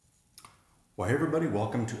Well, hey everybody,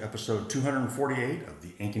 welcome to episode 248 of the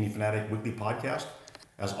Ankeny Fanatic weekly podcast.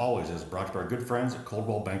 As always, it is brought to you by our good friends at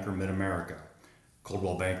Coldwell Banker Mid-America.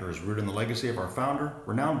 Coldwell Banker is rooted in the legacy of our founder,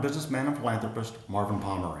 renowned businessman and philanthropist, Marvin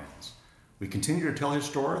Pomeranz. We continue to tell his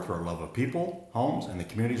story through our love of people, homes, and the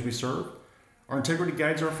communities we serve. Our integrity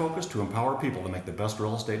guides our focus to empower people to make the best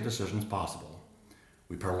real estate decisions possible.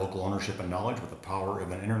 We pair local ownership and knowledge with the power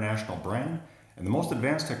of an international brand and the most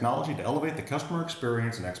advanced technology to elevate the customer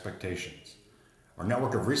experience and expectations. Our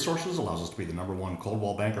network of resources allows us to be the #1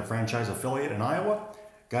 Coldwell Banker franchise affiliate in Iowa,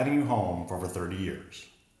 guiding you home for over 30 years.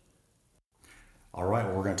 All right,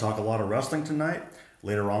 well, we're going to talk a lot of wrestling tonight.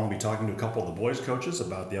 Later on, we'll be talking to a couple of the boys' coaches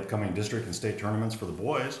about the upcoming district and state tournaments for the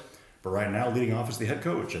boys. But right now, leading off is the head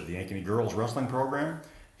coach of the Ankeny girls wrestling program.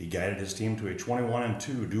 He guided his team to a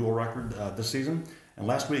 21-2 dual record this season. And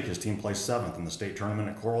last week, his team placed 7th in the state tournament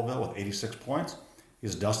at Coralville with 86 points.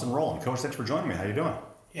 He's Dustin Rowland. Coach, thanks for joining me. How you doing?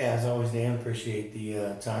 Yeah, as always, Dan, appreciate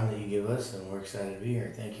the time that you give us, and we're excited to be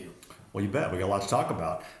here. Thank you. Well, you bet. We got a lot to talk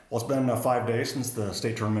about. Well, it's been 5 days since the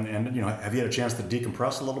state tournament ended. Have you had a chance to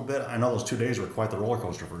decompress a little bit? I know those 2 days were quite the roller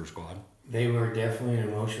coaster for your squad. They were definitely an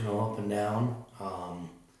emotional up and down.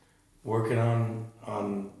 Working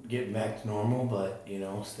on getting back to normal, but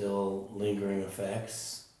still lingering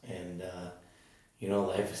effects, and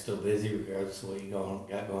life is still busy regardless of what you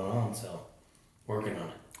got going on. So, working on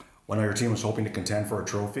it. Well, I know your team was hoping to contend for a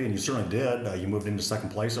trophy, and you certainly did. You moved into second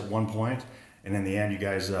place at one point, and in the end, you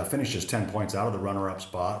guys finished just 10 points out of the runner-up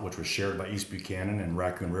spot, which was shared by East Buchanan and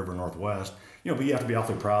Raccoon River Northwest. But you have to be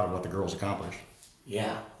awfully proud of what the girls accomplished.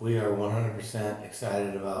 Yeah, we are 100%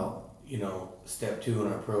 excited about step 2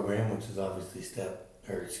 in our program, which is obviously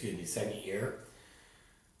second year.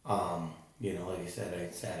 Like I said, I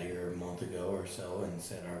sat here a month ago or so and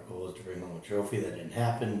said our goal is to bring home a trophy. That didn't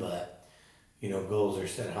happen, but goals are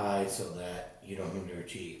set high so that you don't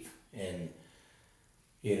underachieve. And,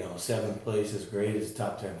 7th place is great. It's a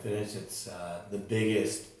top 10 finish. It's the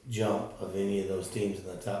biggest jump of any of those teams in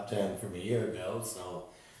the top 10 from a year ago. So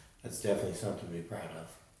that's definitely something to be proud of.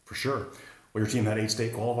 For sure. Well, your team had 8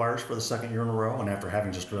 state qualifiers for the second year in a row, and after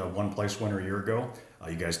having just a one-place winner a year ago,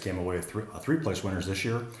 you guys came away with three-place winners this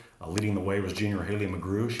year. Leading the way was junior Haley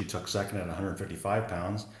McGrew. She took second at 155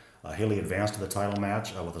 pounds. Haley advanced to the title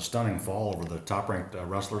match with a stunning fall over the top-ranked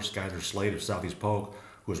wrestler, Skyler Slade of Southeast Polk,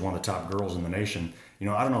 who was one of the top girls in the nation. I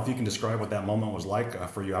don't know if you can describe what that moment was like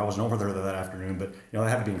for you. I wasn't over there that afternoon, but that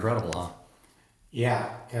had to be incredible, huh? Yeah,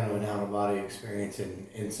 kind of an out-of-body experience,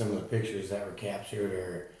 in some of the pictures that were captured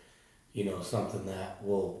are, something that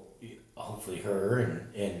will hopefully her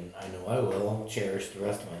and I know I will cherish the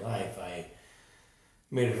rest of my life. I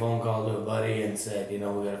made a phone call to a buddy and said, we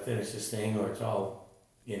got to finish this thing, or it's all,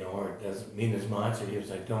 or it doesn't mean as much. And he was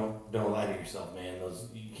like, don't lie to yourself, man.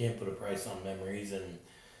 You can't put a price on memories. And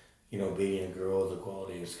being a girl of the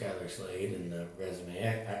quality of Skylar Slade and the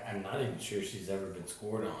resume, I'm not even sure she's ever been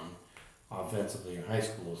scored on offensively in high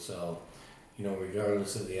school. So,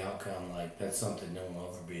 regardless of the outcome, that's something no one will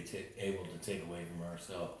ever be able to take away from her.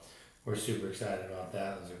 So we're super excited about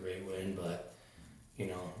that. It was a great win, but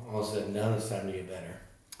all said and done, it's time to get better.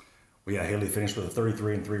 Well, yeah, Haley finished with a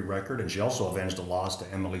 33-3 record, and she also avenged a loss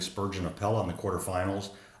to Emily Spurgeon of Pella in the quarterfinals.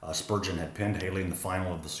 Spurgeon had pinned Haley in the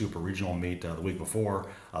final of the Super Regional meet the week before,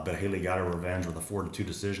 but Haley got her revenge with a 4-2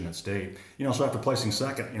 decision at state. So after placing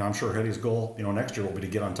second, I'm sure Haley's goal, next year will be to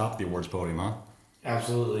get on top of the awards podium, huh?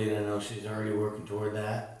 Absolutely, and I know she's already working toward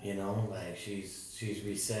that. She's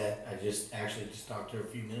reset. I just talked to her a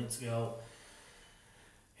few minutes ago.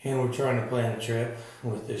 And we're trying to plan a trip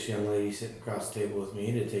with this young lady sitting across the table with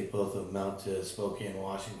me to take both of them out to Spokane,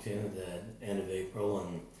 Washington at the end of April,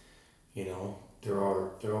 and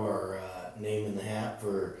throw our name in the hat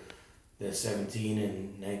for the 17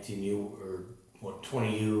 and 19U or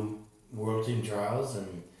 20U World Team Trials,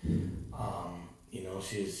 and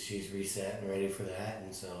she's reset and ready for that,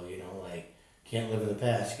 and so can't live in the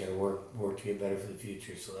past. You got to work to get better for the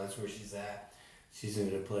future. So that's where she's at. She's in a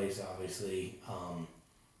good place, obviously.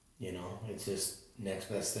 It's just next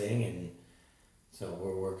best thing, and so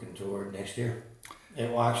we're working toward next year.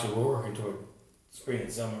 And we're working toward spring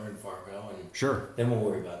and summer in Fargo, and sure. Then we'll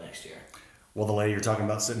worry about next year. Well, the lady you're talking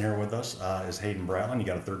about sitting here with us is Hayden Bratland. You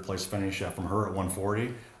got a 3rd place finish from her at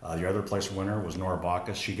 140. Your other place winner was Nora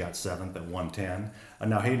Bacchus. She got 7th at 110.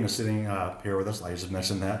 Now Hayden is sitting here with us. I just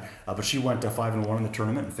mentioned that, but she went 5-1 in the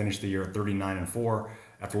tournament and finished the year at 39-4.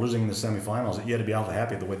 After losing in the semifinals, you had to be awfully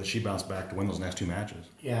happy the way that she bounced back to win those next 2 matches.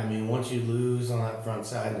 Yeah, once you lose on that front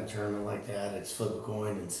side in a tournament like that, it's flip a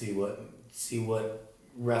coin and see what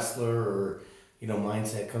wrestler or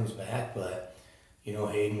mindset comes back. But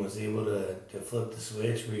Hayden was able to flip the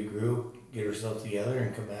switch, regroup, get herself together,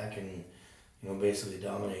 and come back and basically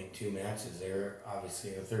dominate 2 matches. They're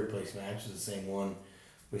obviously in a third place match is the same one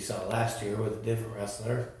we saw last year with a different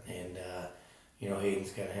wrestler, and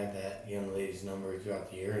Hayden's kind of had that young lady's number throughout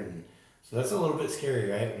the year, and so that's a little bit scary,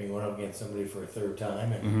 right? When you went up against somebody for a third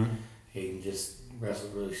time, and Hayden just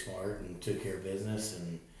wrestled really smart and took care of business,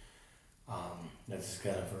 and that's just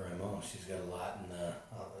kind of her MO. She's got a lot in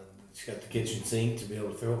she's got the kitchen sink to be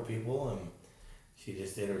able to throw at people, and she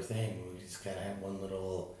just did her thing. We just kind of had one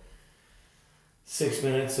little 6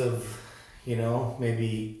 minutes of,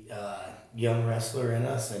 maybe young wrestler in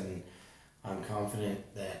us, and I'm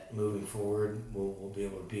confident that moving forward we'll be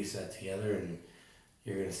able to piece that together, and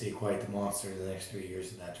you're going to see quite the monster the next 3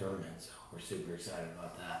 years of that tournament. So we're super excited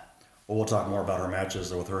about that. Well, we'll talk more about her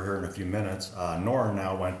matches with her here in a few minutes. Nora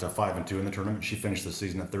now went 5-2 in the tournament. She finished the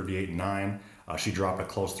season at 38-9. She dropped a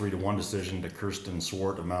close 3-1 decision to Kirsten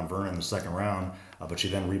Swart of Mount Vernon in the second round, but she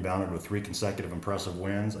then rebounded with 3 consecutive impressive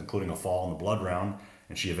wins, including a fall in the blood round,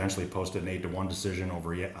 and she eventually posted an 8-1 decision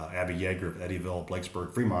over Abby Yeager of Eddyville,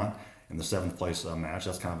 Blakesburg, Fremont in the 7th place match.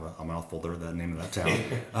 That's kind of a mouthful there, the name of that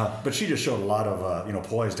town. But she just showed a lot of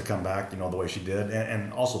poise to come back, the way she did,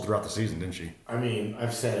 and also throughout the season, didn't she? I mean,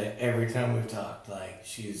 I've said it every time we've talked. Like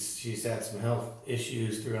she's had some health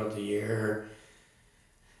issues throughout the year.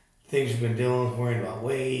 Things she's been doing, worrying about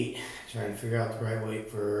weight, trying to figure out the right weight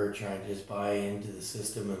for her, trying to just buy into the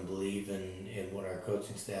system and believe in what our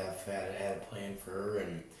coaching staff had a plan for her.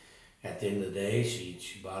 And at the end of the day,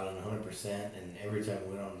 she bought in 100%. And every time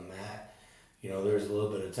we went on the mat, there was a little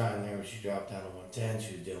bit of time there when she dropped down to 110.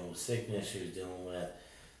 She was dealing with sickness. She was dealing with,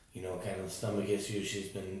 kind of the stomach issues she's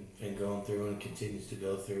been going through and continues to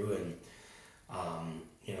go through. And,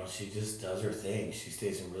 she just does her thing. She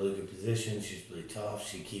stays in really good position. She's really tough.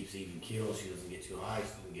 She keeps even keel. She doesn't get too high.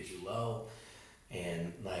 She doesn't get too low.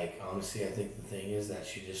 And, honestly, I think the thing is that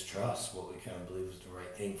she just trusts what we kind of believe was the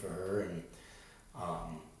right thing for her. And,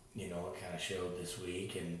 it kind of showed this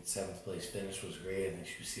week. And 7th place finish was great. I think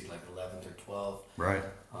she received 11th or 12th. Right.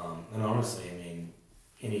 And honestly, I mean,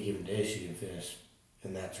 any given day she can finish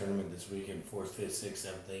in that tournament this weekend, 4th, 5th, 6th,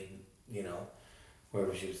 7th, 8th,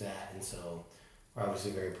 wherever she was at. And so we're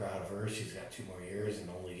obviously very proud of her. She's got 2 more years and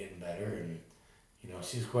only getting better. And,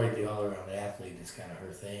 she's quite the all-around athlete. It's kind of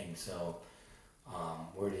her thing. So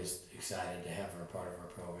we're just excited to have her part of our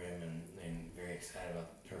program and very excited about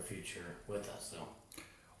her future with us. So.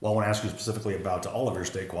 Well, I want to ask you specifically about all of your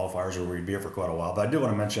state qualifiers, or we'd be here for quite a while. But I do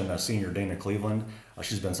want to mention senior Dana Cleveland.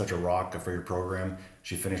 She's been such a rock for your program.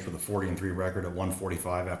 She finished with a 40-3 record at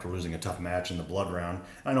 145 after losing a tough match in the blood round.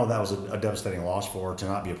 I know that was a devastating loss for her to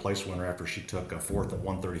not be a place winner after she took 4th at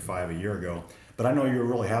 135 a year ago. But I know you were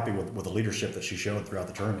really happy with the leadership that she showed throughout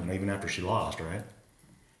the tournament, even after she lost, right?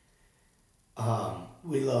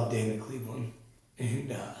 We love Dana Cleveland,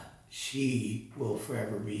 and she will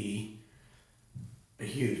forever be a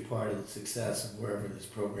huge part of the success of wherever this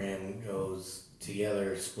program goes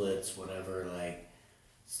together, splits, whatever,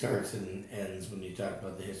 starts and ends when you talk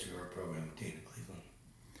about the history of our program with Dana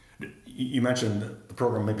Cleveland. You mentioned the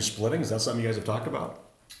program maybe splitting. Is that something you guys have talked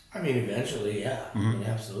about? I mean, eventually, yeah. I mean,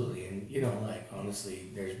 absolutely. And, honestly,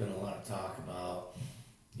 there's been a lot of talk about,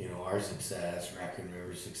 our success, Raccoon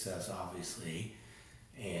River's success, obviously.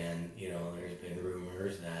 And, there's been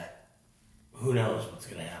rumors that who knows what's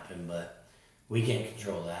going to happen, but we can't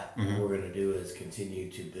control that. What we're going to do is continue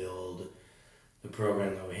to build the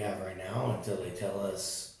program that we have right now until they tell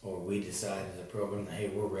us, or we decide as a program that, hey,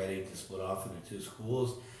 we're ready to split off into 2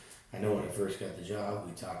 schools. I know when I first got the job,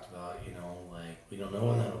 we talked about, we don't know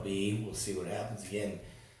when that'll be. We'll see what happens. Again,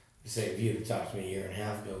 say if you had talked to me a year and a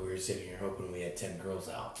half ago, we were sitting here hoping we had 10 girls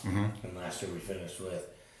out. And last year we finished with,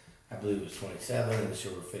 I believe it was 27, and this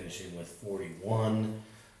year we're finishing with 41.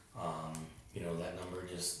 That number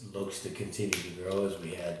just looks to continue to grow as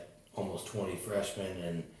we had almost 20 freshmen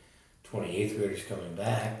and 28th graders coming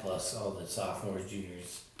back, plus all the sophomores,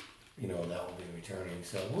 juniors, that will be returning.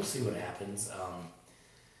 So we'll see what happens.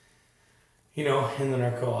 And then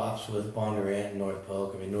our co-ops with Bondurant and North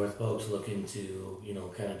Polk. I mean, North Polk's looking to,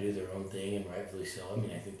 kind of do their own thing, and rightfully so. I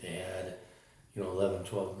mean, I think they had, 11,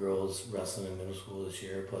 12 girls wrestling in middle school this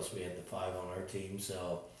year, plus we had the 5 on our team.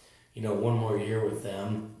 So, one more year with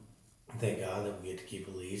them. Thank God that we get to keep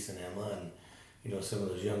Elise and Emma and, some of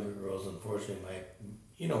those younger girls, unfortunately, might,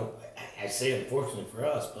 I say unfortunately for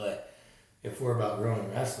us, but if we're about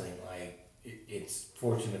growing wrestling, it's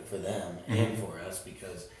fortunate for them and for us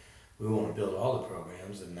because we want to build all the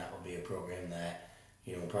programs, and that will be a program that,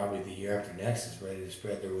 probably the year after next is ready to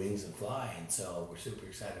spread their wings and fly. And so we're super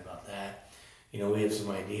excited about that. We have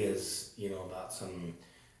some ideas, about some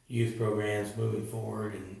youth programs moving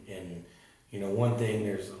forward and one thing,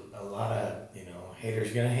 there's a lot of,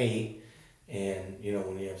 haters gonna hate, And,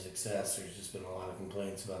 when you have success, there's just been a lot of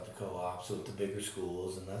complaints about the co-ops with the bigger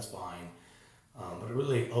schools, and that's fine. But it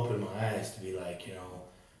really opened my eyes to be like,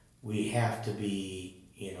 we have to be,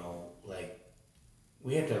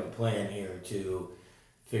 we have to have a plan here to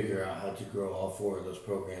figure out how to grow all four of those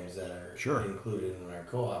programs that are included in our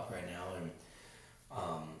co-op right now. And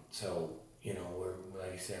so, we're,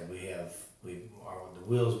 like I said, the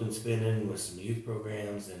wheel's been spinning with some youth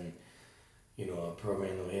programs and, a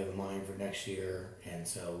program that we have in mind for next year. And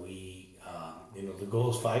so we, the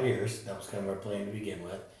goal is 5 years. That was kind of our plan to begin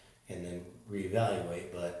with, and then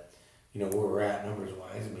reevaluate. But, where we're at numbers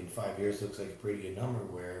wise, 5 years looks like a pretty good number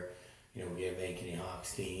where, we have Ankeny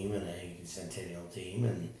Hawks team and a Ankeny Centennial team,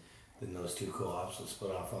 and then those two co-ops will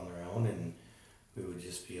split off on their own, and we would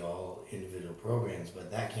just be all individual programs.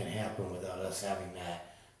 But that can't happen without us having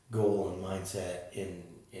that goal and mindset in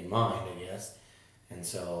mind, I guess. And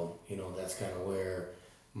so, that's kind of where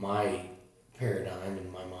my paradigm in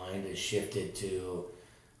my mind is shifted to,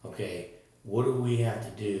 okay, what do we have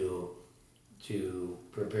to do to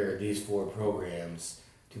prepare these four programs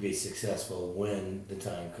to be successful when the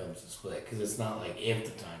time comes to split? Because it's not like if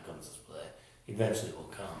the time comes to split, eventually it will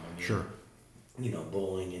come. Sure.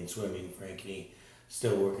 Bowling and swimming for Ankeny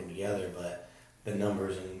still working together, but the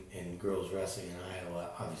numbers in girls wrestling in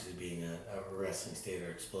Iowa, obviously being a wrestling state,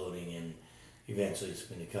 are exploding, and eventually it's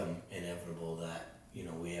going to become inevitable that,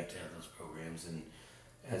 we have to have those programs. And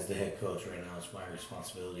as the head coach right now, it's my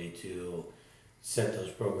responsibility to set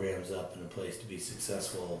those programs up in a place to be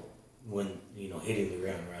successful when, hitting the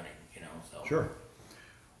ground running, so. Sure.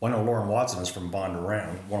 Well, I know Lauren Watson is from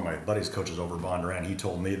Bondurant. One of my buddies coaches over at Bondurant. He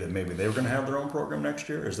told me that maybe they were going to have their own program next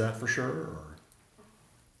year. Is that for sure? Or?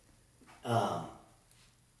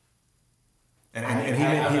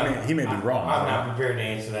 He may be wrong. I'm not prepared to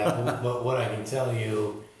answer that, but what I can tell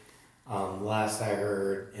you, last I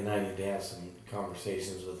heard, and I need to have some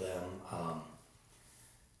conversations with them,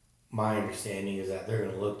 my understanding is that they're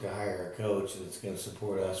going to look to hire a coach that's going to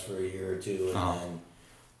support us for a year or two, and then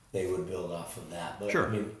they would build off of that. But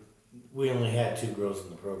sure. We only had 2 girls in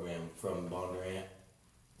the program from Bondurant,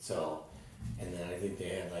 so, and then I think they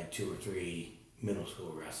had like 2 or 3 middle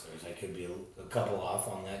school wrestlers. I could be a couple off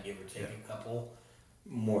on that, give or take a couple.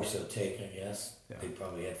 More so take, I guess. Yeah. They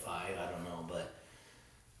probably had 5, I don't know. But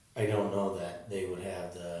I don't know that they would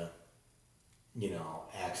have the,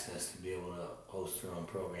 access to be able to host their own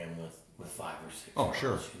program with 5 or 6 girls,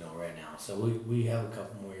 sure. Right now. So we have a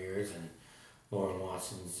couple more years, and Lauren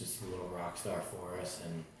Watson's just a little rock star for us,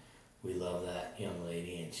 and we love that young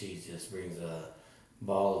lady, and she just brings a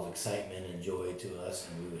ball of excitement and joy to us,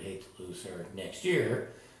 and we would hate to lose her next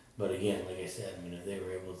year. But again, like I said, if they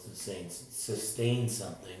were able to sustain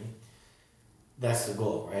something, that's the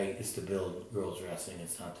goal, right? It's to build girls wrestling.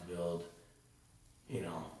 It's not to build,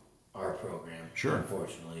 our program. Sure.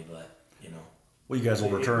 Unfortunately, but well, you guys will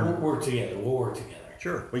return. We'll work together. We'll work together.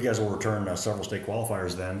 Sure. Well, you guys will return several state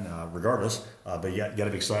qualifiers then, regardless. But you got to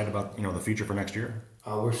be excited about the future for next year.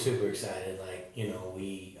 We're super excited.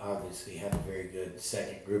 We obviously have a very good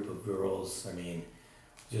second group of girls.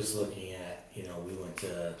 Just looking at, we went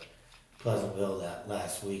to Pleasantville that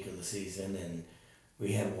last week of the season, and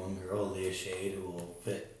we had one girl, Leah Shade, who will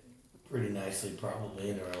fit pretty nicely probably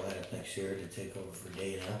into our lineup next year to take over for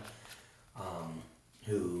Dana,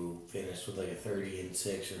 who finished with like a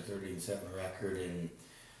 30-6 or 30-7 record, and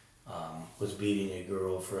was beating a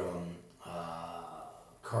girl from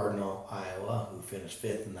Cardinal, Iowa, who finished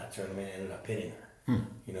 5th in that tournament and ended up hitting her.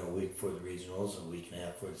 A week before the regionals, a week and a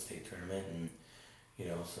half before the state tournament, and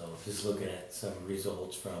so just looking at some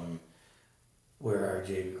results from where our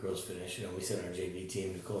JV girls finished. We sent our JV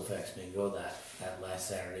team to Colfax Bingo that last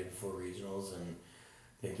Saturday before regionals, and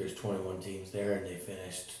I think there's 21 teams there, and they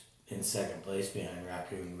finished in 2nd place behind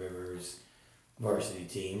Raccoon River's varsity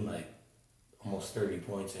team, like almost 30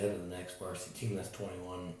 points ahead of the next varsity team. That's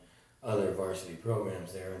 21 other varsity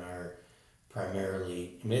programs there, and our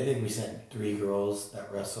primarily, I think we sent 3 girls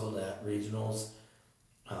that wrestled at regionals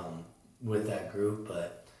with that group,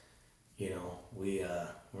 but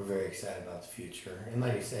we're very excited about the future. And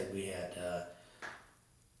like I said, we had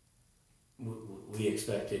we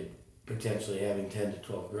expected potentially having 10 to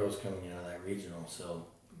 12 girls coming out of that regional, so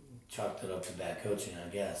chalked it up to bad coaching, I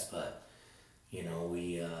guess. But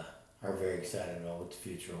we are very excited about what the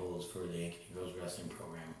future holds for the Ankeny girls wrestling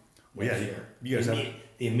program. Well, yeah, you guys the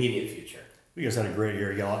immediate future. You guys had a great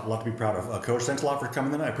year. You got a lot to be proud of. Coach, thanks a lot for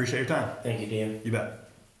coming in. I appreciate your time. Thank you, Dan. You bet.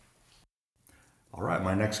 All right,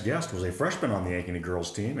 my next guest was a freshman on the Ankeny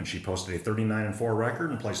girls team, and she posted a 39-4 record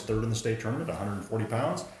and placed 3rd in the state tournament at 140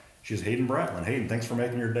 pounds. She's Hayden Bratlin. Hayden, thanks for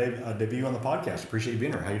making your debut on the podcast. Appreciate you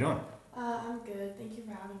being here. How you doing? I'm good. Thank you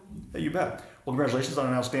for having me. me. Hey, you bet. Well, congratulations on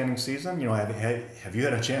an outstanding season. Have you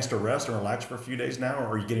had a chance to rest and relax for a few days now, or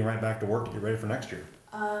are you getting right back to work to get ready for next year?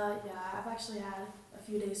 Yeah, I've actually had a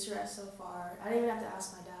few days to rest so far. I didn't even have to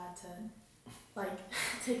ask my dad to, like,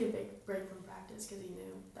 take a big break from practice because he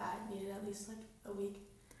knew that I needed at least, like, a week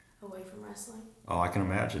away from wrestling. Oh, I can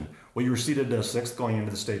imagine. Well, you were seeded sixth going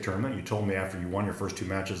into the state tournament. You told me after you won your first 2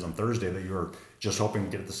 matches on Thursday that you were just hoping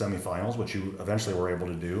to get to the semifinals, which you eventually were able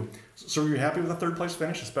to do. So, were you happy with the third place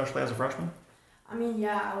finish, especially as a freshman? I mean,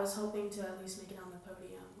 yeah, I was hoping to at least make it on the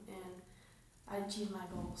podium, and I achieved my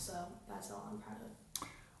goal, so that's all I'm proud of.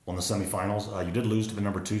 Well, in the semifinals, you did lose to the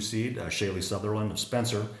number 2 seed, Shaylee Sutherland of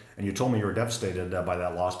Spencer, and you told me you were devastated by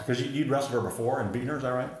that loss because you'd wrestled her before and beaten her. Is that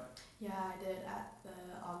right? Yeah, I did at the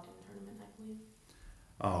Ogden tournament, I believe.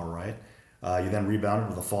 All right. You then rebounded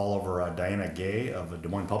with a fall over Diana Gay of Des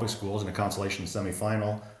Moines Public Schools in a consolation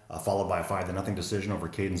semifinal, followed by a 5-0 decision over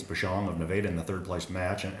Cadence Bashong of Nevada in the third place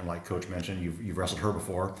match. And like Coach mentioned, you've wrestled her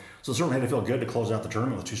before. So it certainly had to feel good to close out the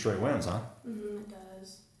tournament with 2 straight wins, huh? Mm-hmm, it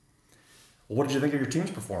does. Well, what did you think of your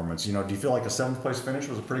team's performance? Do you feel like a 7th place finish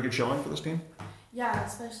was a pretty good showing for this team? Yeah,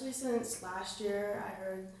 especially since last year I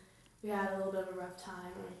heard we had a little bit of a rough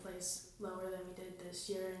time and we placed lower than we did this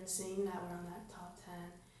year, and seeing that we're on that top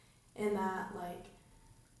 10 and that, like,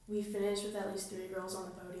 we finished with at least 3 girls on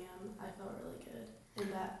the podium, I felt really good,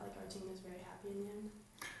 and that, like, our team is very happy in the end.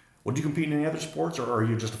 Well, do you compete in any other sports, or are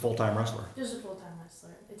you just a full-time wrestler? Just a full-time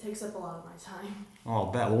wrestler. It takes up a lot of my time. Oh,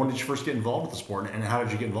 I'll bet. Well, when did you first get involved with the sport, and how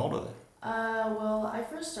did you get involved with it? Well, I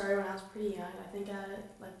first started when I was pretty young. I think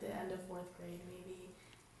at, like, the end of 4th grade, maybe.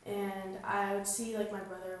 And I would see, like, my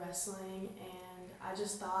brother wrestling, and I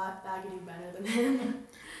just thought that I could do better than him.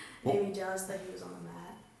 Made me jealous that he was on the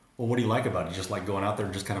mat. Well, what do you like about it? You just like going out there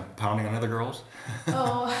and just kind of pounding on other girls?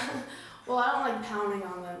 Oh, well, I don't like pounding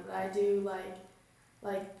on them, but I do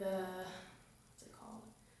like the, what's it called?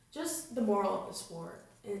 Just the moral of the sport,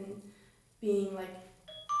 and being, like,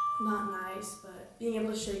 not nice, but being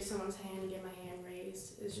able to shake someone's hand and get my hand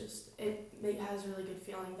raised is just, has a really good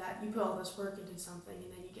feeling that you put all this work into something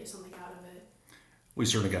and then you get something out of it. We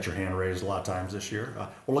certainly got your hand raised a lot of times this year.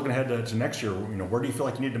 We're looking ahead to next year. Where do you feel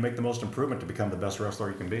like you need to make the most improvement to become the best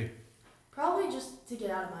wrestler you can be? Probably just to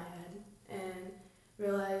get out of my head and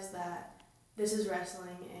realize that this is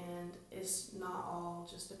wrestling and it's not all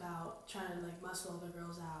just about trying to, like, muscle other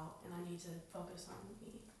girls out, and I need to focus on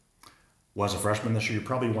me. Well, as a freshman this year, you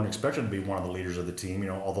probably weren't expected to be one of the leaders of the team,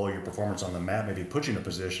 although your performance on the mat maybe put you in a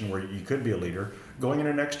position where you could be a leader. Going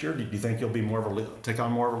into next year, do you think you'll be take on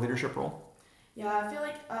more of a leadership role? Yeah, I feel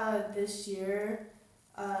like this year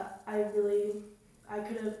I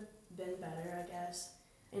could have been better, I guess.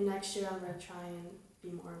 And next year I'm going to try and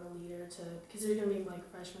be more of a leader because there's going to be, like,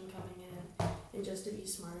 freshmen coming in, and just to be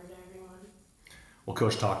smarter to everyone. Well,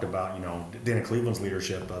 Coach talked about, Dana Cleveland's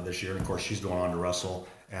leadership this year. And of course, she's going on to wrestle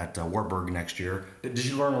at Wartburg next year. Did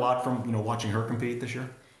you learn a lot from, watching her compete this year?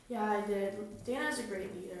 Yeah, I did. Dana's a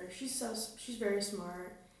great leader. She's very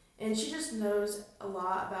smart, and she just knows a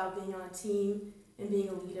lot about being on a team and being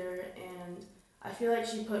a leader, and I feel like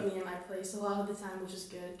she put me in my place a lot of the time, which is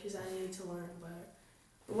good because I needed to learn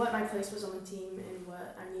what my place was on the team and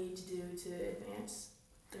what I needed to do to advance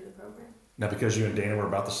in the program. Now, because you and Dana were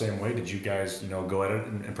about the same way, did you guys, go at it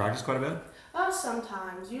and practice quite a bit?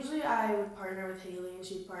 Sometimes. Usually I would partner with Haley and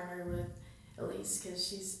she'd partner with Elise because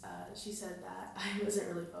she said that I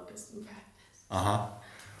wasn't really focused in practice. Uh-huh.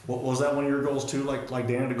 Well, was that one of your goals too, like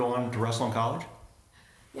Dana, to go on to wrestle in college?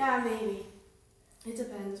 Yeah, maybe. It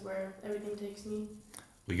depends where everything takes me.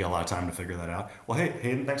 We got a lot of time to figure that out. Well, hey,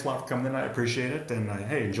 Hayden, thanks a lot for coming in. I appreciate it. And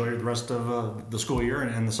hey, enjoy the rest of the school year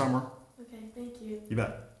and the summer. Okay, thank you. You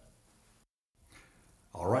bet.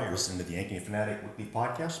 All right, you're listening to the Ankeny Fanatic Weekly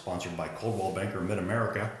Podcast, sponsored by Coldwell Banker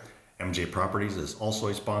Mid-America. MJ Properties is also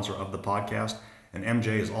a sponsor of the podcast, and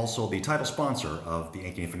MJ is also the title sponsor of the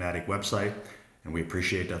Ankeny Fanatic website. And we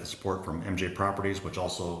appreciate the support from MJ Properties, which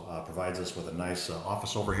also provides us with a nice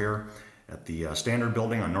office over here at the Standard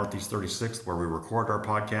Building on Northeast 36th, where we record our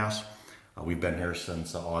podcasts. We've been here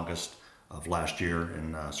since August of last year,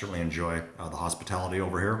 and certainly enjoy the hospitality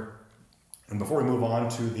over here. And before we move on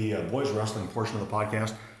to the boys wrestling portion of the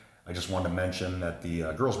podcast, I just wanted to mention that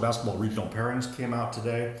the girls basketball regional pairings came out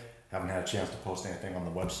today. Haven't had a chance to post anything on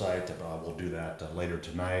the website, but we'll do that later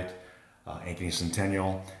tonight. Ankeny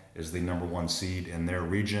Centennial is the number 1 seed in their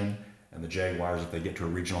region, and the Jaguars, if they get to a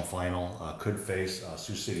regional final, could face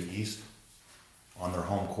Sioux City East on their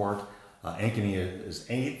home court. Ankeny is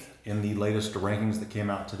 8th in the latest rankings that came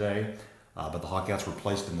out today, but the Hawkettes were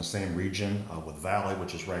placed in the same region with Valley,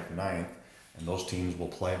 which is ranked 9th, and those teams will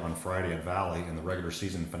play on Friday at Valley in the regular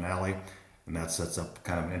season finale. and that sets up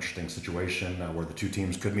kind of an interesting situation where the two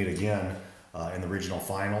teams could meet again in the regional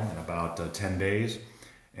final in about 10 days.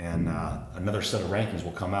 And another set of rankings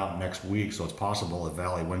will come out next week, so it's possible if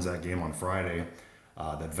Valley wins that game on Friday,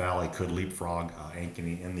 that Valley could leapfrog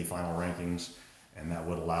Ankeny in the final rankings, and that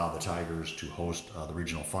would allow the Tigers to host the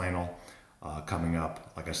regional final coming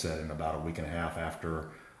up, like I said, in about a week and a half after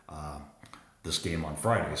this game on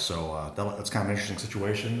Friday. So that's kind of an interesting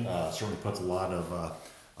situation. Certainly puts a lot of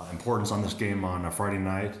importance on this game on Friday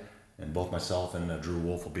night, and both myself and Drew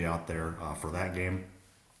Wolf will be out there for that game.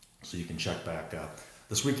 So you can check back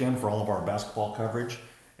this weekend for all of our basketball coverage,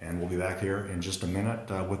 and we'll be back here in just a minute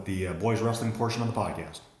with the boys wrestling portion of the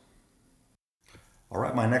podcast. All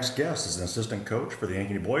right, my next guest is an assistant coach for the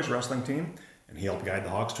Ankeny boys wrestling team, and he helped guide the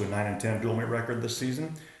Hawks to a 9-10 dual meet record this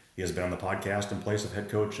season. He has been on the podcast in place of head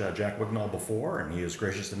coach Jack Wignall before, and he is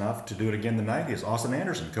gracious enough to do it again tonight. He is Austin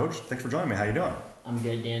Anderson. Coach, thanks for joining me. How you doing? I'm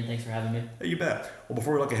good, Dan. Thanks for having me. Hey, you bet. Well,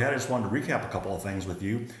 before we look ahead, I just wanted to recap a couple of things with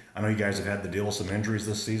you. I know you guys have had to deal with some injuries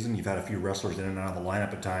this season. You've had a few wrestlers in and out of the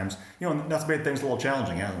lineup at times. And that's made things a little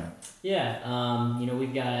challenging, hasn't it? Yeah.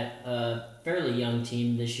 We've got a fairly young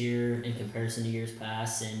team this year in comparison to years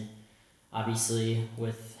past, and obviously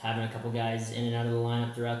with having a couple guys in and out of the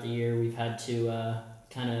lineup throughout the year, we've had to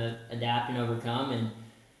kind of adapt and overcome. And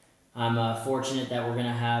I'm fortunate that we're going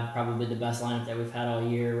to have probably the best lineup that we've had all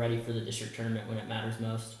year, ready for the district tournament when it matters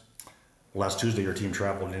most. Last Tuesday, your team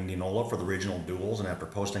traveled to Indianola for the regional duels, and after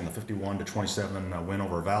posting the 51-27 win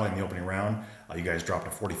over Valley in the opening round, you guys dropped a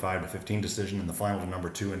 45-15 decision in the final to number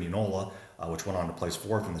 2 Indianola, which went on to place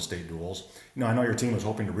 4th in the state duels. I know your team was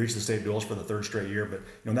hoping to reach the state duels for the 3rd straight year, but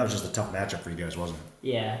that was just a tough matchup for you guys, wasn't it?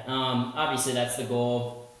 Yeah. Obviously, that's the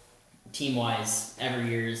goal, team-wise, every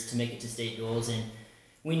year is to make it to state duels, and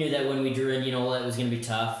we knew that when we drew Indianola, it was going to be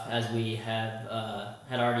tough, as we had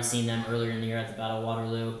already seen them earlier in the year at the Battle of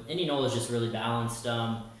Waterloo. Indianola is just really balanced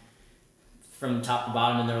from top to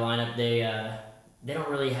bottom in their lineup. They don't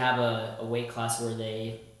really have a weight class where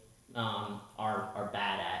they are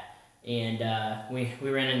bad at, and we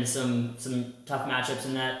ran into some tough matchups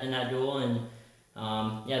in that duel, and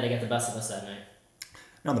they got the best of us that night.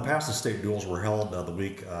 Now, in the past, the state duels were held the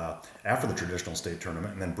week after the traditional state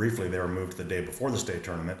tournament, and then briefly they were moved to the day before the state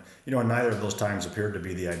tournament. And neither of those times appeared to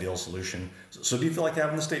be the ideal solution. So do you feel like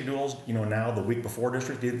having the state duels, now the week before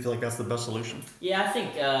district, do you feel like that's the best solution? Yeah, I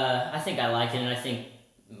think I like it, and I think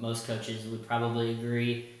most coaches would probably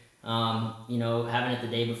agree. Having it the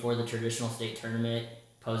day before the traditional state tournament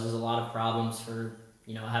poses a lot of problems for,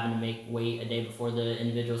 having to wait a day before the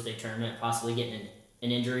individual state tournament, possibly getting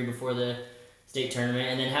an injury before the state tournament,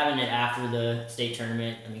 and then having it after the state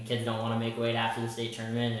tournament. I mean, kids don't want to wait after the state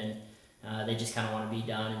tournament, and they just kind of want to be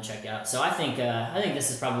done and check out. So I think this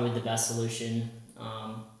is probably the best solution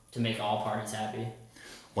to make all parties happy.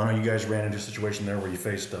 Well, I know you guys ran into a situation there where you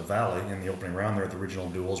faced Valley in the opening round there at the regional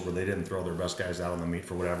duels where they didn't throw their best guys out on the meet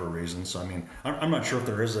for whatever reason. So, I mean, I'm not sure if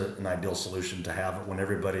there is an ideal solution to have it when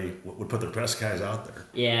everybody would put their best guys out there.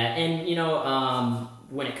 Yeah, and,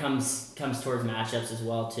 when it comes towards matchups as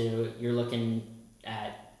well, too, you're looking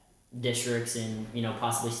at districts and,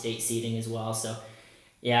 possibly state seeding as well. So,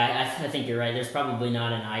 yeah, I think you're right. There's probably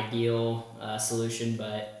not an ideal solution,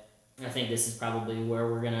 but I think this is probably where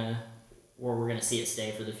we're gonna see it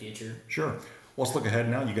stay for the future. Sure. Well, let's look ahead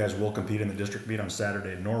now. You guys will compete in the district meet on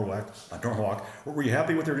Saturday in Norwalk. Were you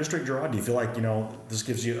happy with your district draw? Do you feel like, this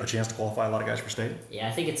gives you a chance to qualify a lot of guys for state? Yeah,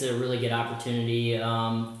 I think it's a really good opportunity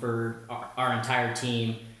for our entire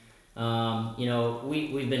team.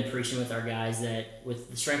 We've been preaching with our guys that with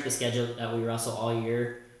the strength of schedule that we wrestle all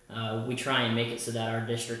year, we try and make it so that our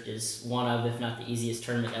district is one of, if not the easiest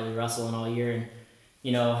tournament that we wrestle in all year. And,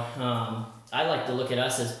 I like to look at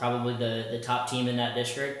us as probably the top team in that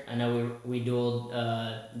district. I know we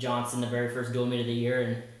dueled Johnson the very first dual meet of the year,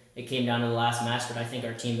 and it came down to the last match, but I think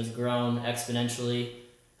our team has grown exponentially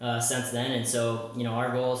since then. And so,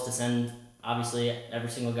 our goal is to send, obviously, every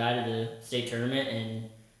single guy to the state tournament and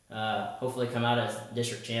hopefully come out as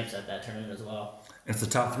district champs at that tournament as well. And it's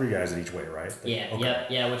the top 3 guys at each weight, right? Yeah, okay.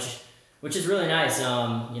 yeah, which is really nice.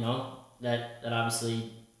 That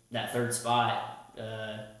obviously that 3rd spot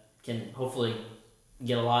can hopefully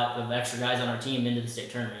get a lot of extra guys on our team into the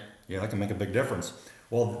state tournament. Yeah, that can make a big difference.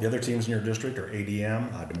 Well, the other teams in your district are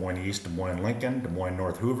ADM, Des Moines East, Des Moines Lincoln, Des Moines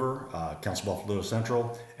North Hoover, Council Bluffs Lewis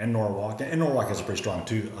Central, and Norwalk. And Norwalk has a pretty strong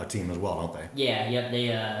team as well, don't they? Yeah, yep.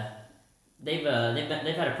 They've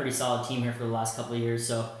had a pretty solid team here for the last couple of years.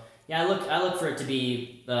 So yeah, I look for it to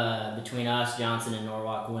be between us, Johnson, and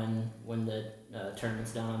Norwalk when the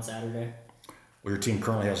tournament's done on Saturday. Well, your team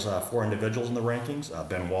currently has 4 individuals in the rankings.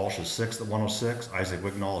 Ben Walsh is 6th at 106. Isaac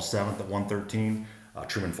Wignall is 7th at 113.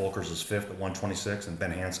 Truman Folkers is 5th at 126, and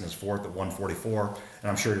Ben Hansen is 4th at 144. And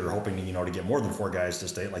I'm sure you're hoping to get more than 4 guys to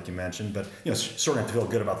state, like you mentioned. But certainly have to feel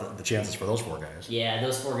good about the chances for those 4 guys. Yeah,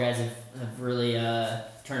 those 4 guys have really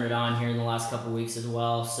turned it on here in the last couple of weeks as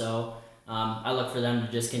well. So I look for them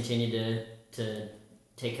to just continue to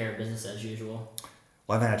take care of business as usual.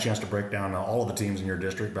 Well, I haven't had a chance to break down all of the teams in your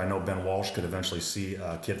district, but I know Ben Walsh could eventually see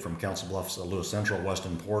a kid from Council Bluffs, Lewis Central,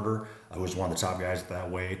 Weston Porter, who was one of the top guys at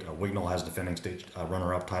that weight. Wignall has defending state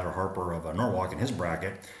runner-up Tyler Harper of Norwalk in his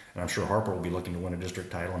bracket, and I'm sure Harper will be looking to win a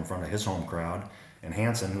district title in front of his home crowd. And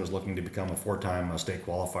Hansen, who is looking to become a 4-time state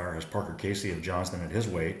qualifier, has Parker Casey of Johnston at his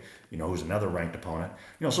weight, who's another ranked opponent.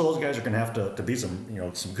 So those guys are going to have to beat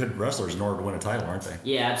some good wrestlers in order to win a title, aren't they?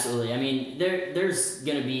 Yeah, absolutely. I mean, there's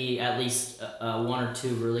going to be at least 1 or 2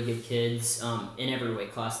 really good kids in every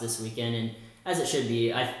weight class this weekend, and as it should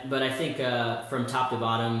be. But I think from top to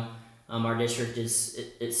bottom, our district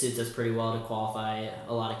it suits us pretty well to qualify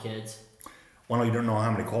a lot of kids. Well, I know you don't know how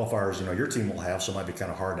many qualifiers your team will have, so it might be kind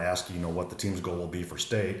of hard to ask what the team's goal will be for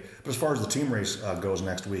state. But as far as the team race goes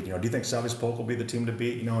next week, do you think Sally's Polk will be the team to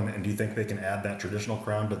beat? And do you think they can add that traditional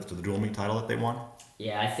crown to the dual meet title that they won?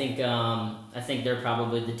 Yeah, I think they're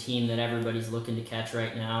probably the team that everybody's looking to catch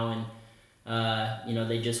right now, and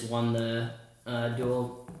they just won the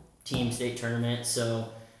dual team state tournament. So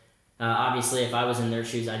obviously, if I was in their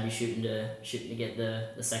shoes, I'd be shooting to get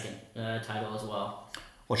the second title as well.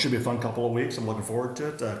 Well, it should be a fun couple of weeks. I'm looking forward to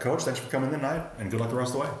it. Coach, thanks for coming in tonight, and good luck the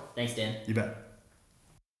rest of the way. Thanks, Dan. You bet.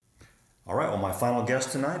 All right, well, my final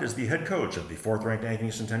guest tonight is the head coach of the 4th-ranked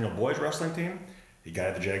Ankeny Centennial boys wrestling team. He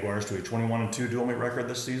guided the Jaguars to a 21-2 dual meet record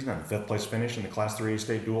this season and a 5th-place finish in the Class 3A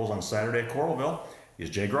state duels on Saturday at Coralville. He's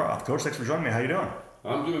Jay Groth. Coach, thanks for joining me. How you doing?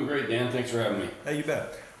 I'm doing great, Dan. Thanks for having me. Hey, you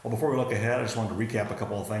bet. Well, before we look ahead, I just wanted to recap a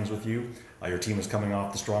couple of things with you. Your team is coming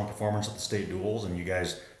off the strong performance at the state duels, and you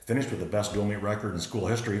guys finished with the best dual meet record in school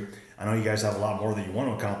history. I know you guys have a lot more that you want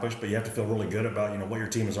to accomplish, but you have to feel really good about what your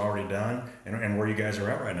team has already done and where you guys are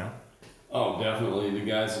at right now. Oh, definitely. The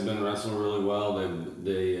guys have been wrestling really well.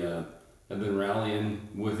 They have been rallying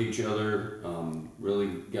with each other. Really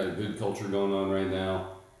got a good culture going on right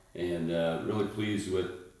now, and really pleased with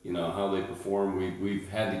how they perform. We've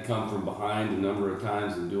had to come from behind a number of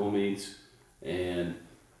times in dual meets, and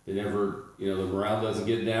they never, the morale doesn't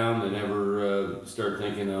get down. They never start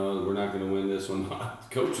thinking, oh, we're not going to win this one.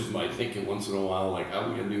 Coaches might think it once in a while, like, how are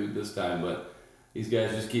we going to do it this time? But these guys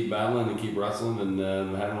just keep battling and keep wrestling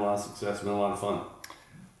and having a lot of success, been a lot of fun.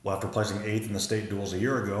 Well, after placing 8th in the state duels a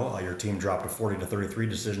year ago, your team dropped a 40-33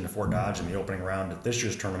 decision to Fort Dodge in the opening round at this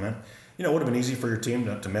year's tournament. It would have been easy for your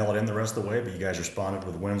team to mail it in the rest of the way, but you guys responded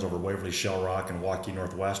with wins over Waverly, Shell Rock, and Waukee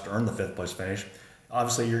Northwest to earn the 5th-place finish.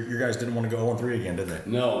 Obviously, your guys didn't want to go 0-3 again, did they?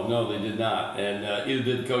 No, they did not, and either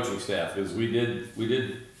did the coaching staff, because we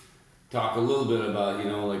did talk a little bit about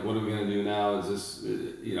like, what are we going to do now? Is this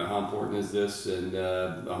how important is this? And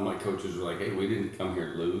my coaches were like, hey, we didn't come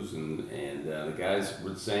here to lose, and the guys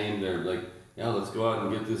were the same. They're like, yeah, let's go out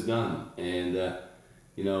and get this done. And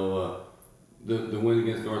the win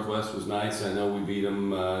against Northwest was nice. I know we beat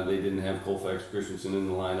them. They didn't have Colfax Christensen in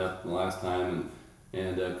the lineup the last time,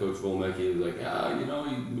 and Coach Volmecki was like,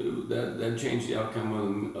 that changed the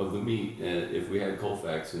outcome of the meet if we had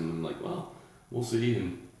Colfax. And I'm like, well, we'll see.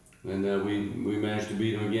 And we managed to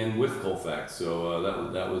beat them again with Colfax. So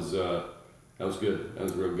that was good. That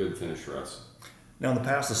was a real good finish for us. Now, in the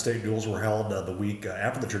past, the state duels were held the week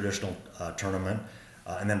after the traditional tournament.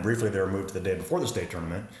 And then briefly they were moved to the day before the state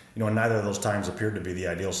tournament. And neither of those times appeared to be the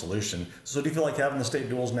ideal solution. So do you feel like having the state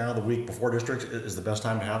duels now the week before districts is the best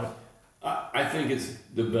time to have it? I think it's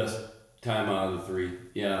the best time out of the 3.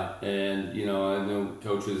 Yeah, and I know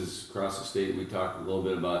coaches across the state, we talked a little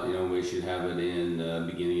bit about we should have it in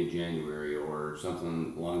beginning of January or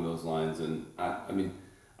something along those lines. And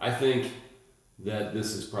I think that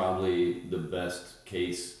this is probably the best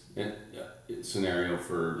case scenario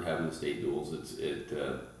for having the state duels. It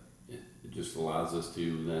just allows us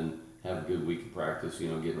to then have a good week of practice,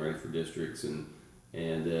 getting ready for districts, and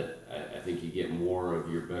I think you get more of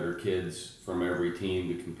your better kids from every team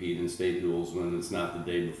to compete in state duels when it's not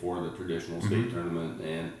the day before the traditional state tournament.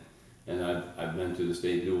 And I've been to the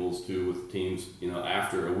state duels too with teams,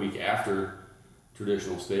 after a week after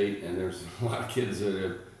traditional state, and there's a lot of kids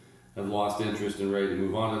that have lost interest and ready to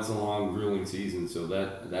move on. It's a long, grueling season, so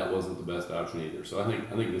that wasn't the best option either. So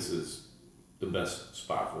I think this is the best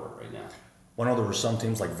spot for it right now. Well, I know there were some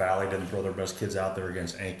teams like Valley didn't throw their best kids out there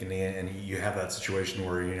against Ankeny, and you have that situation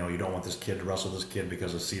where you don't want this kid to wrestle this kid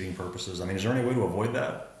because of seeding purposes. Is there any way to avoid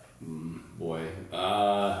that? Boy,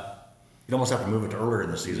 you'd almost have to move it to earlier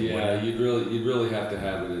in the season. Yeah, you'd really have to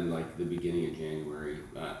have it in like the beginning of January,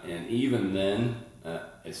 and even then,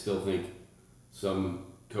 I still think some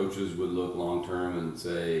coaches would look long term and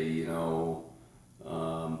say,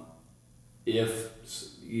 if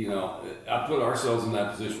I put ourselves in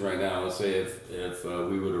that position right now. Let's say if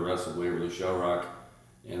we would have wrestled Waverly Shell Rock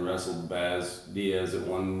and wrestled Baz Diaz at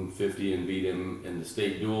 150 and beat him in the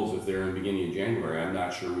state duels if they're in the beginning of January, I'm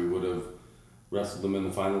not sure we would have wrestled them in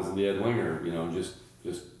the finals of the Ed Winger.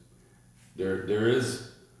 Just there is.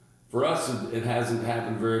 For us, it hasn't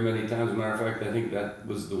happened very many times. As a matter of fact, I think that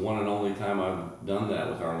was the one and only time I've done that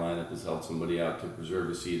with our lineup, is helped somebody out to preserve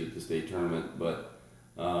a seat at the state tournament. But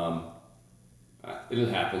it'll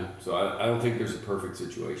happen. So I don't think there's a perfect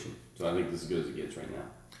situation. So I think this is as good as it gets right now.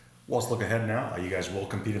 Well, let's look ahead now. You guys will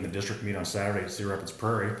compete in the district meet on Saturday at Cedar Rapids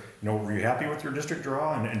Prairie. Were you happy with your district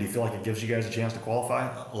draw, and do you feel like it gives you guys a chance to qualify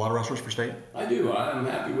a lot of wrestlers for state? I do. I'm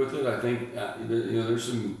happy with it. I think there's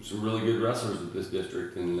some really good wrestlers at this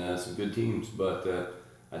district and some good teams. But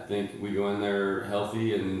I think we go in there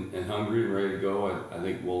healthy and hungry and ready to go. I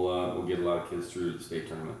think we'll get a lot of kids through the state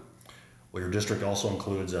tournament. Well, your district also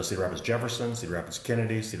includes Cedar Rapids Jefferson, Cedar Rapids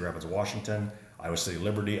Kennedy, Cedar Rapids Washington, Iowa City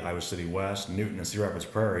Liberty, Iowa City West, Newton, and Cedar Rapids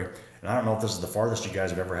Prairie. And I don't know if this is the farthest you guys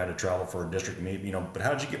have ever had to travel for a district meet, but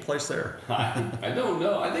how did you get placed there? I don't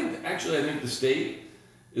know. I think the state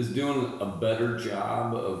is doing a better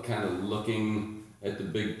job of kind of looking at the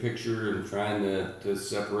big picture and trying to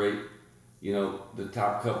separate, the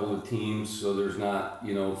top couple of teams, so there's not,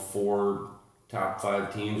 4 top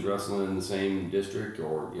 5 teams wrestling in the same district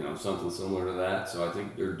or, something similar to that. So I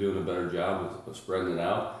think they're doing a better job of spreading it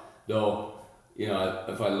out. Though,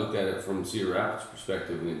 if I looked at it from Cedar Rapids'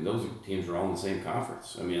 perspective, those teams are all in the same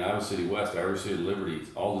conference. Iowa City West, Iowa City Liberty,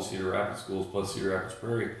 all the Cedar Rapids schools plus Cedar Rapids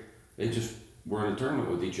Prairie, they just were in a tournament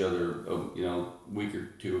with each other, a week or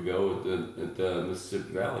two ago at the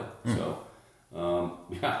Mississippi Valley. So,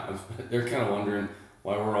 they're kind of wondering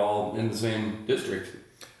why we're all in the same district.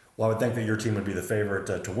 Well, I would think that your team would be the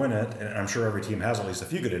favorite to win it, and I'm sure every team has at least a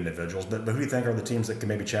few good individuals, but who do you think are the teams that can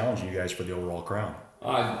maybe challenge you guys for the overall crown?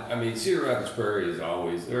 Cedar Rapids Prairie is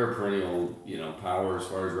always, they're a perennial, power as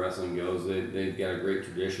far as wrestling goes. They've got a great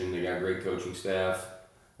tradition. They got a great coaching staff.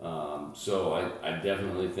 So I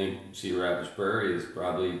definitely think Cedar Rapids Prairie is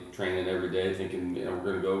probably training every day, thinking, we're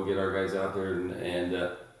going to go get our guys out there and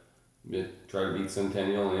try to beat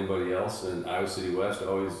Centennial and anybody else. And Iowa City West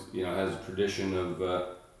always, has a tradition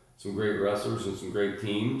of some great wrestlers and some great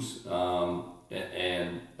teams.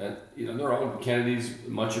 And they're all, Kennedy's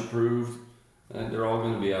much improved. And they're all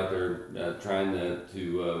going to be out there trying to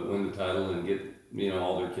win the title and get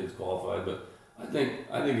all their kids qualified. But I think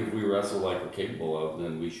if we wrestle like we're capable of,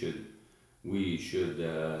 then we should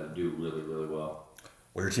do really, really well.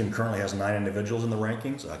 Well, your team currently has 9 individuals in the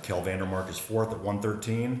rankings. Kel Vandermark is 4th at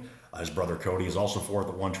 113. His brother Cody is also 4th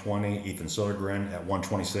at 120. Ethan Sodergren at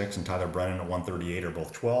 126 and Tyler Brennan at 138 are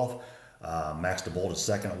both 12th. Max DeBolt is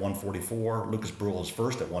 2nd at 144. Lucas Brule is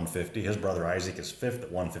 1st at 150. His brother Isaac is 5th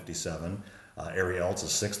at 157. Ari Eltz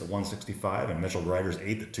is 6th at 165, and Mitchell Grider is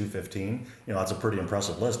 8th at 215. That's a pretty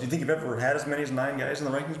impressive list. Do you think you've ever had as many as 9 guys in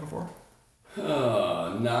the rankings before?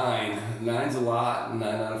 9. 9's a lot. 9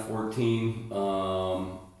 out of 14.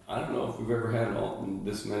 I don't know if we've ever had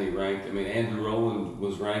this many ranked. Andrew Rowland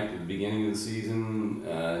was ranked at the beginning of the season.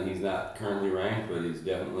 He's not currently ranked, but he's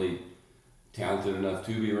definitely talented enough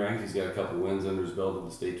to be ranked. He's got a couple wins under his belt at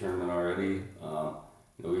the state tournament already.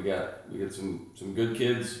 We got some good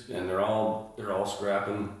kids, and they're all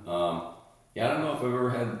scrapping. I don't know if I've ever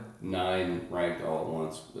had 9 ranked all at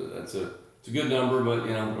once. It's a good number, but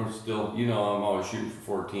we're still I'm always shooting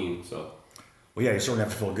for 14. So. Well, yeah, you certainly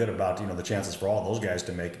have to feel good about the chances for all those guys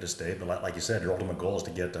to make it to state. But like you said, your ultimate goal is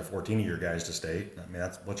to get 14 of your guys to state.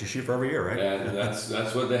 That's what you shoot for every year, right? Yeah, that's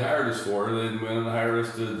what they hired us for. They went and hired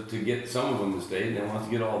us to get some of them to state. They want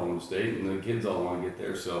to get all of them to state, and the kids all want to get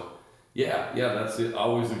there. So. Yeah, that's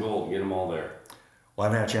always the goal, to get them all there. Well, I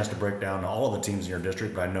haven't had a chance to break down all of the teams in your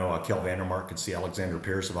district, but I know Kel Vandermark could see Alexander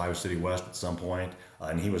Pierce of Iowa City West at some point,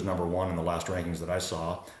 and he was number 1 in the last rankings that I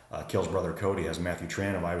saw. Kel's brother Cody has Matthew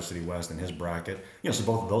Tran of Iowa City West in his bracket. So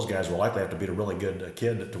both of those guys will likely have to beat a really good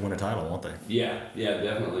kid to win a title, won't they? Yeah,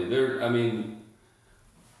 definitely.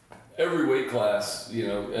 Every weight class,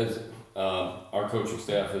 as our coaching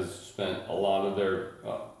staff has spent a lot of their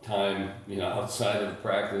time, outside of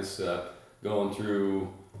practice, going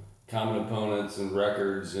through common opponents and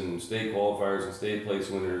records and state qualifiers and state place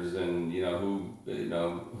winners and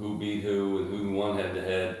who beat who and who won head to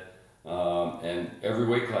head. And every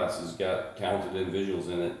weight class has got talented individuals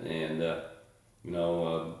in it, and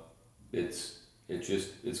it's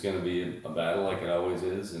going to be a battle like it always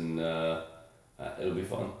is, and it'll be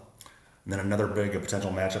fun. And then another big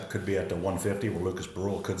potential matchup could be at the 150, where Lucas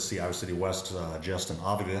Burrell could see Iowa City West Justin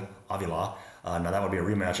Avila. Now that would be a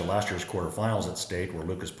rematch of last year's quarterfinals at state, where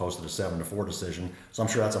Lucas posted a 7-4 decision. So I'm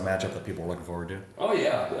sure that's a matchup that people are looking forward to. Oh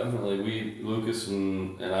yeah, definitely. Lucas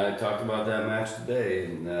and I talked about that match today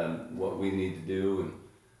and what we need to do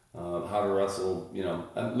and how to wrestle.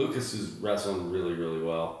 Lucas is wrestling really, really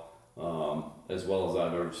well, as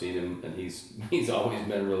I've ever seen him, and he's always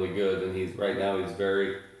been really good. And he's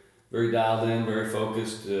very, very dialed in, very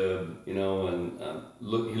focused. And he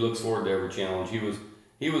looks forward to every challenge.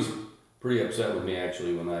 He was pretty upset with me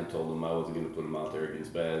actually when I told him I wasn't going to put him out there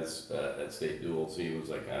against Baz at state duels. He was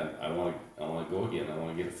like, I want to go again. I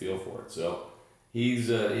want to get a feel for it. So he's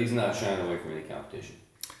not shying away from any competition.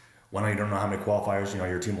 Well, I know you don't know how many qualifiers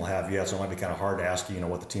your team will have yet, so it might be kind of hard to ask you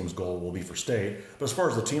what the team's goal will be for state. But as far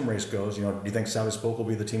as the team race goes, do you think Savage Spoke will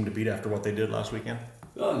be the team to beat after what they did last weekend?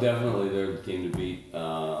 Well, definitely they're the team to beat.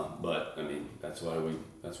 But I mean that's why we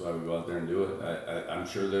go out there and do it. I'm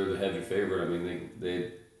sure they're the heavy favorite. I mean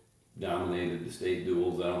they dominated the state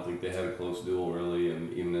duels. I don't think they had a close duel really,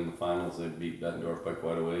 and even in the finals they beat Bettendorf by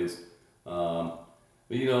quite a ways. But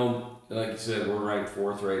like you said, we're ranked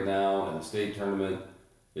 4th right now, and the state tournament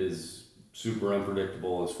is super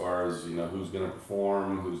unpredictable as far as who's going to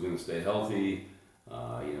perform, who's going to stay healthy,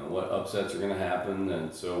 what upsets are going to happen,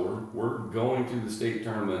 and so we're going to the state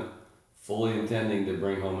tournament fully intending to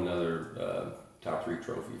bring home another top 3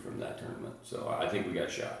 trophy from that tournament. So I think we got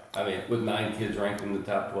shot. I mean, with 9 kids ranked in the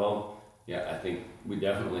top 12, I think we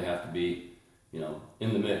definitely have to be,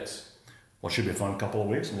 in the mix. Well, it should be a fun couple of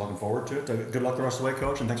weeks. I'm looking forward to it. Good luck the rest of the way,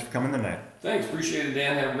 Coach, and thanks for coming tonight. Thanks, appreciate it,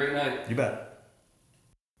 Dan. Have a great night. You bet.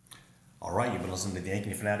 All right, you've been listening to the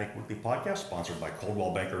Ankeny Fanatic Weekly Podcast, sponsored by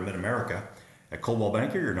Coldwell Banker Mid-America. At Coldwell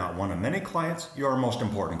Banker, you're not one of many clients, you're our most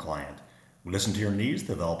important client. We listen to your needs,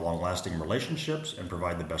 develop long-lasting relationships, and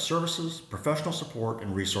provide the best services, professional support,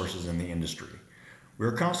 and resources in the industry. We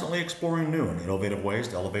are constantly exploring new and innovative ways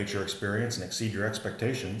to elevate your experience and exceed your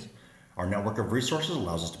expectations. Our network of resources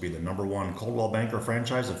allows us to be the #1 Coldwell Banker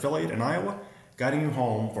franchise affiliate in Iowa, guiding you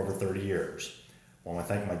home for over 30 years. I want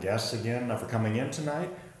to thank my guests again for coming in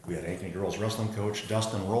tonight. We had Ankeny girls wrestling coach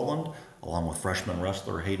Dustin Rowland, along with freshman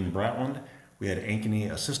wrestler Hayden Bratland. We had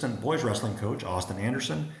Ankeny assistant boys wrestling coach Austin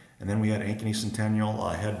Anderson, and then we had Ankeny Centennial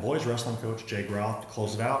head boys wrestling coach Jay Groff to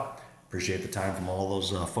close it out. Appreciate the time from all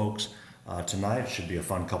those folks tonight. It should be a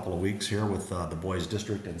fun couple of weeks here with the boys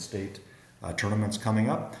district and state tournaments coming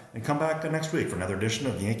up. And come back next week for another edition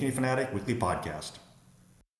of the Ankeny Fanatic Weekly Podcast.